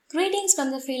Greetings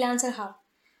from the Freelancer Hub.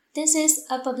 This is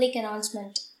a public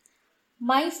announcement.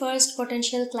 My first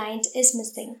potential client is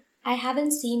missing. I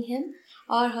haven't seen him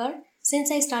or her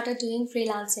since I started doing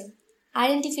freelancing.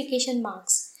 Identification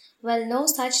marks. Well, no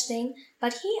such thing,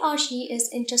 but he or she is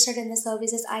interested in the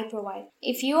services I provide.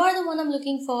 If you are the one I'm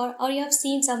looking for, or you have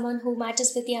seen someone who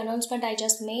matches with the announcement I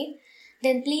just made,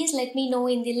 then please let me know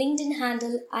in the LinkedIn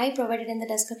handle I provided in the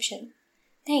description.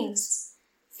 Thanks.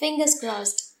 Fingers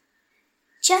crossed.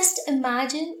 Just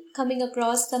imagine coming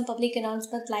across some public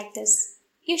announcement like this.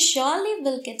 You surely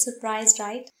will get surprised,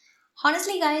 right?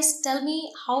 Honestly, guys, tell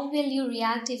me how will you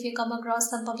react if you come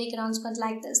across some public announcement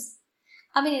like this?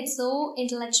 I mean, it's so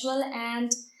intellectual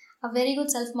and a very good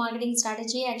self-marketing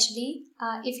strategy actually.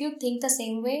 If you think the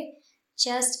same way,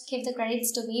 just give the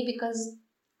credits to me because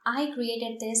I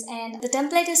created this and the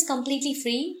template is completely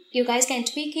free. You guys can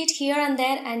tweak it here and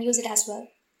there and use it as well.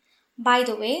 By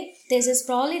the way, this is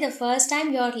probably the first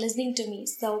time you're listening to me.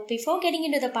 So before getting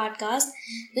into the podcast,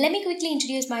 let me quickly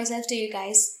introduce myself to you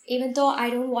guys, even though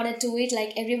I don't want to do it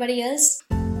like everybody else.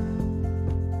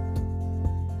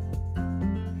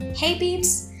 Hey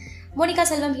peeps, Monica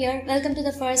Selvam here. Welcome to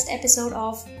the first episode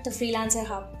of the Freelancer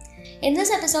Hub. In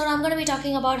this episode, I'm going to be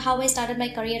talking about how I started my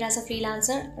career as a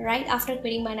freelancer right after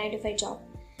quitting my 9-to-5 job.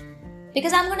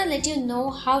 Because I'm going to let you know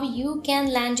how you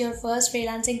can land your first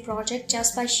freelancing project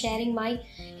just by sharing my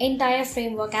entire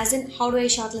framework, as in how do I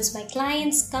shortlist my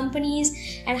clients,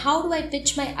 companies, and how do I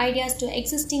pitch my ideas to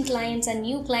existing clients and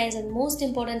new clients, and most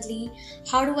importantly,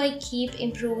 how do I keep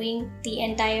improving the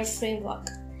entire framework.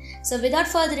 So without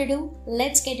further ado,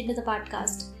 let's get into the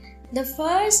podcast. The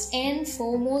first and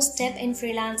foremost step in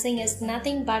freelancing is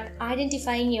nothing but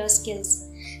identifying your skills.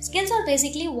 Skills are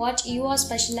basically what you are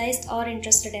specialized or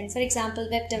interested in. For example,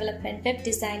 web development, web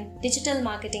design, digital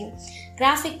marketing,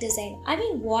 graphic design. I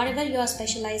mean, whatever you are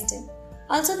specialized in.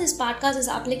 Also, this podcast is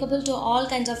applicable to all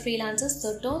kinds of freelancers,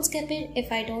 so don't skip it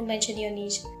if I don't mention your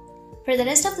niche. For the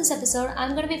rest of this episode,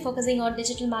 I'm going to be focusing on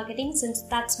digital marketing since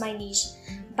that's my niche.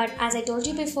 But as I told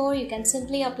you before, you can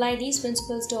simply apply these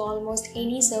principles to almost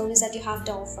any service that you have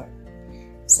to offer.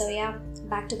 So yeah,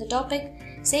 back to the topic.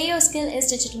 Say your skill is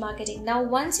digital marketing. Now,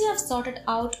 once you have sorted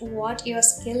out what your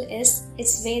skill is,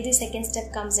 it's where the second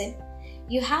step comes in.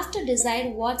 You have to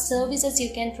decide what services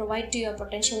you can provide to your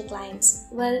potential clients.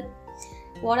 Well,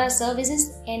 what are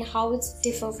services and how it's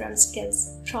differ from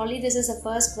skills? Probably this is the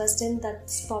first question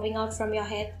that's popping out from your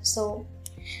head. So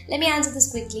let me answer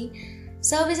this quickly.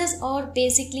 Services are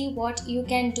basically what you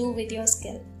can do with your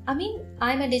skill. I mean,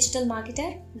 I'm a digital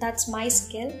marketer, that's my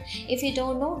skill. If you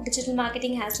don't know, digital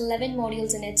marketing has 11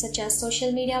 modules in it, such as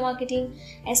social media marketing,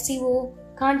 SEO,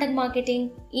 content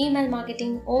marketing, email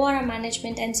marketing, ORM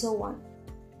management, and so on.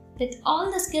 With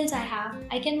all the skills I have,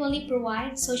 I can only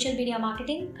provide social media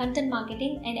marketing, content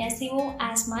marketing, and SEO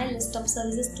as my list of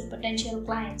services to potential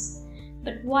clients.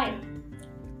 But why?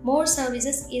 More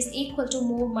services is equal to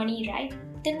more money, right?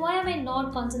 Then why am I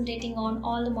not concentrating on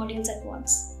all the modules at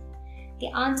once?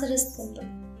 The answer is simple.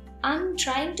 I'm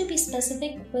trying to be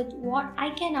specific with what I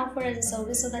can offer as a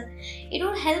service so that it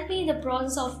will help me in the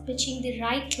process of pitching the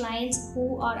right clients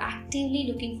who are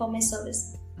actively looking for my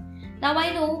service. Now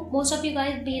I know most of you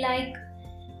guys be like,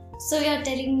 so you're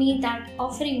telling me that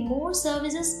offering more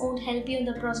services won't help you in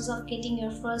the process of getting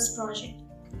your first project.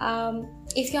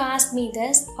 If you ask me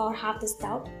this or have this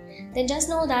doubt, then just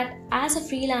know that as a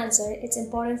freelancer, it's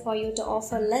important for you to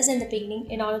offer less in the beginning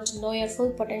in order to know your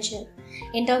full potential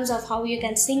in terms of how you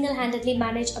can single-handedly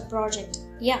manage a project.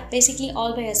 Yeah, basically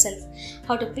all by yourself.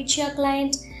 How to pitch your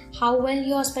client, how well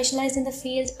you are specialized in the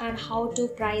field, and how to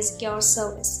price your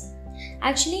service.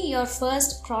 Actually, your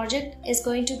first project is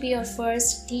going to be your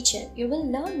first teacher. You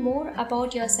will learn more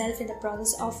about yourself in the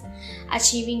process of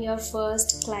achieving your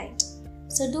first client.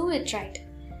 So do it right.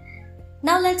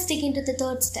 Now let's dig into the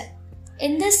third step.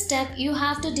 In this step, you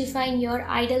have to define your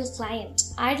ideal client.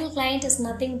 Ideal client is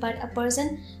nothing but a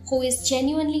person who is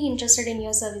genuinely interested in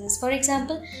your services. For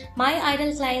example, my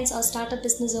ideal clients are startup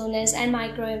business owners and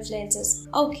micro-influencers.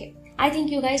 Okay, I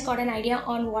think you guys got an idea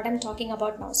on what I'm talking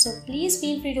about now. So please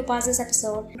feel free to pause this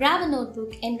episode, grab a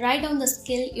notebook and write down the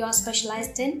skill you are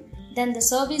specialized in, then the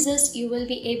services you will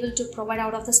be able to provide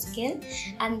out of the skill,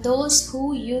 and those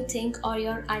who you think are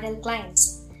your ideal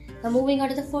clients. Now moving on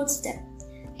to the fourth step.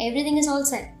 Everything is all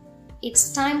set.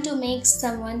 It's time to make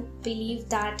someone believe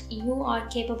that you are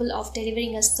capable of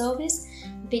delivering a service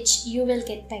which you will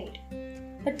get paid.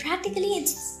 But practically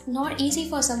it's not easy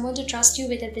for someone to trust you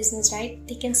with a business, right?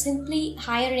 They can simply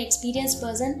hire an experienced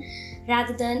person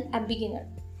rather than a beginner,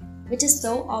 which is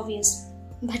so obvious.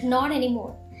 But not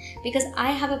anymore. Because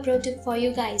I have a pro tip for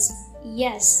you guys.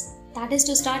 Yes, that is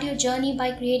to start your journey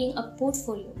by creating a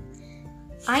portfolio.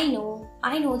 I know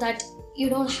that you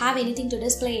don't have anything to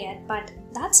display yet, but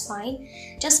that's fine.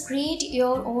 Just create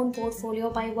your own portfolio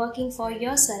by working for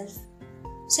yourself.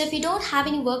 So if you don't have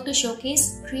any work to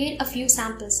showcase, create a few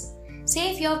samples.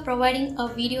 Say if you're providing a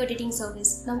video editing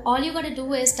service. Now all you gotta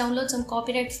do is download some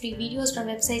copyright free videos from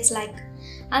websites like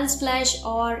Unsplash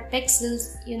or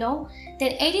Pexels,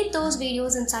 then edit those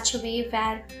videos in such a way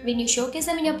where when you showcase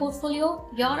them in your portfolio,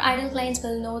 your ideal clients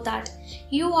will know that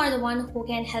you are the one who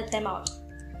can help them out.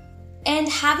 And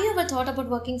have you ever thought about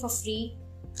working for free?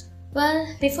 Well,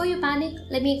 before you panic,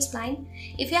 let me explain.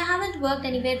 If you haven't worked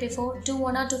anywhere before, do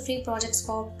 1 or 2 free projects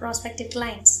for prospective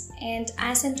clients and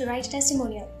ask them to write a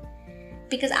testimonial.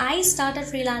 Because I started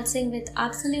freelancing with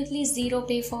absolutely zero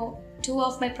pay for 2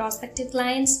 of my prospective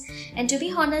clients, and to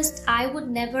be honest, I would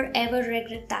never ever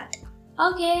regret that.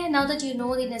 Okay, now that you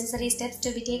know the necessary steps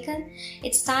to be taken,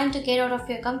 it's time to get out of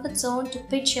your comfort zone to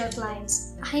pitch your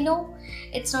clients. I know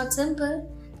it's not simple,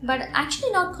 but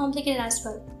actually not complicated as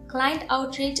well. Client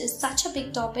outreach is such a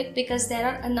big topic because there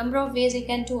are a number of ways you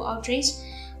can do outreach,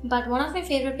 but one of my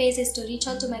favorite ways is to reach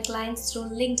out to my clients through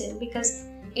LinkedIn because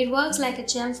it works like a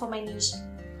gem for my niche.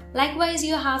 Likewise,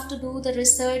 you have to do the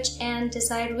research and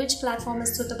decide which platform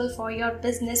is suitable for your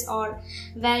business or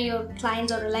where your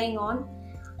clients are relying on.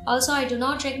 Also, I do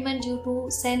not recommend you to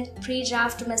send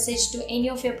pre-draft message to any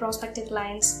of your prospective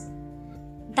clients.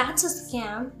 That's a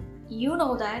scam. You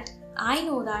know that, I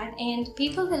know that, and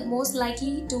people will most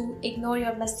likely to ignore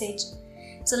your message.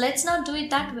 So let's not do it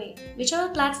that way.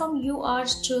 Whichever platform you are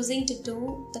choosing to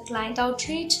do the client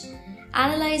outreach,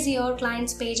 analyze your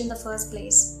client's page in the first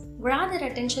place. Grab their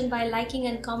attention by liking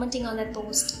and commenting on their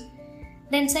post.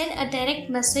 Then send a direct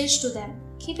message to them.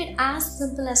 Keep it as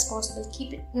simple as possible.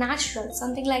 Keep it natural.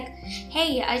 Something like,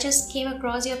 hey, I just came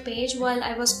across your page while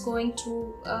I was going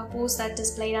through a post that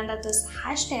displayed under this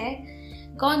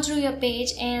hashtag. Gone through your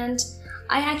page and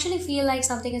I actually feel like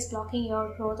something is blocking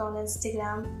your growth on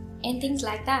Instagram and things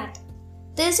like that.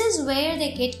 This is where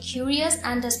they get curious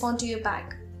and respond to you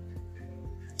back.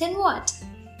 Then what?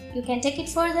 You can take it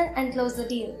further and close the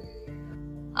deal.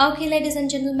 Okay, ladies and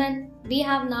gentlemen, we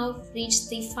have now reached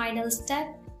the final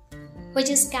step, which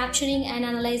is capturing and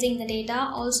analyzing the data.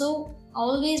 Also,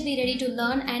 always be ready to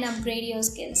learn and upgrade your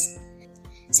skills.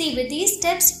 See, with these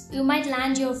steps, you might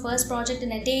land your first project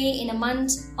in a day, in a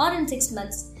month, or in 6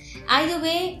 months. Either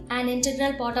way, an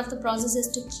integral part of the process is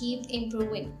to keep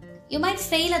improving. You might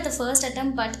fail at the first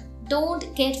attempt, but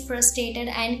don't get frustrated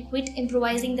and quit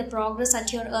improvising the progress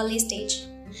at your early stage.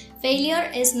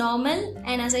 Failure is normal,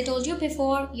 and as I told you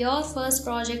before, your first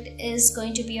project is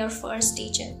going to be your first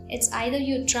teacher. It's either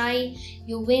you try,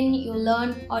 you win, you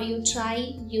learn, or you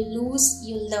try, you lose,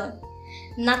 you learn.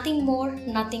 Nothing more,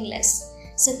 nothing less.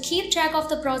 So keep track of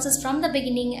the process from the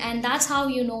beginning, and that's how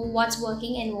you know what's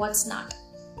working and what's not.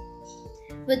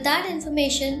 With that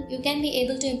information, you can be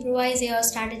able to improvise your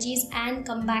strategies and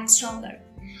come back stronger.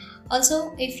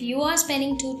 Also, if you are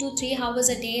spending 2 to 3 hours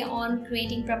a day on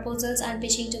creating proposals and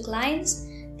pitching to clients,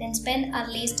 then spend at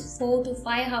least 4 to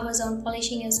 5 hours on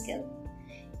polishing your skill.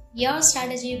 Your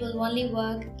strategy will only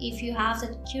work if you have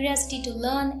the curiosity to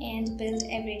learn and build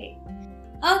every day.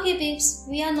 Okay peeps,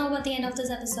 we are now at the end of this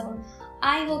episode.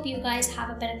 I hope you guys have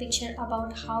a better picture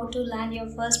about how to land your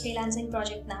first freelancing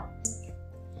project now.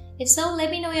 If so, let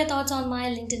me know your thoughts on my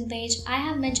LinkedIn page. I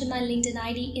have mentioned my LinkedIn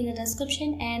ID in the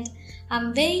description, and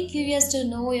I'm very curious to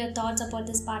know your thoughts about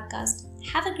this podcast.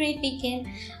 Have a great weekend.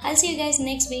 I'll see you guys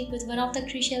next week with one of the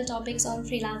crucial topics on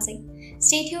freelancing.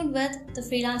 Stay tuned with the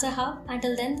Freelancer Hub.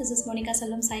 Until then, this is Monica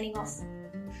Selvam signing off.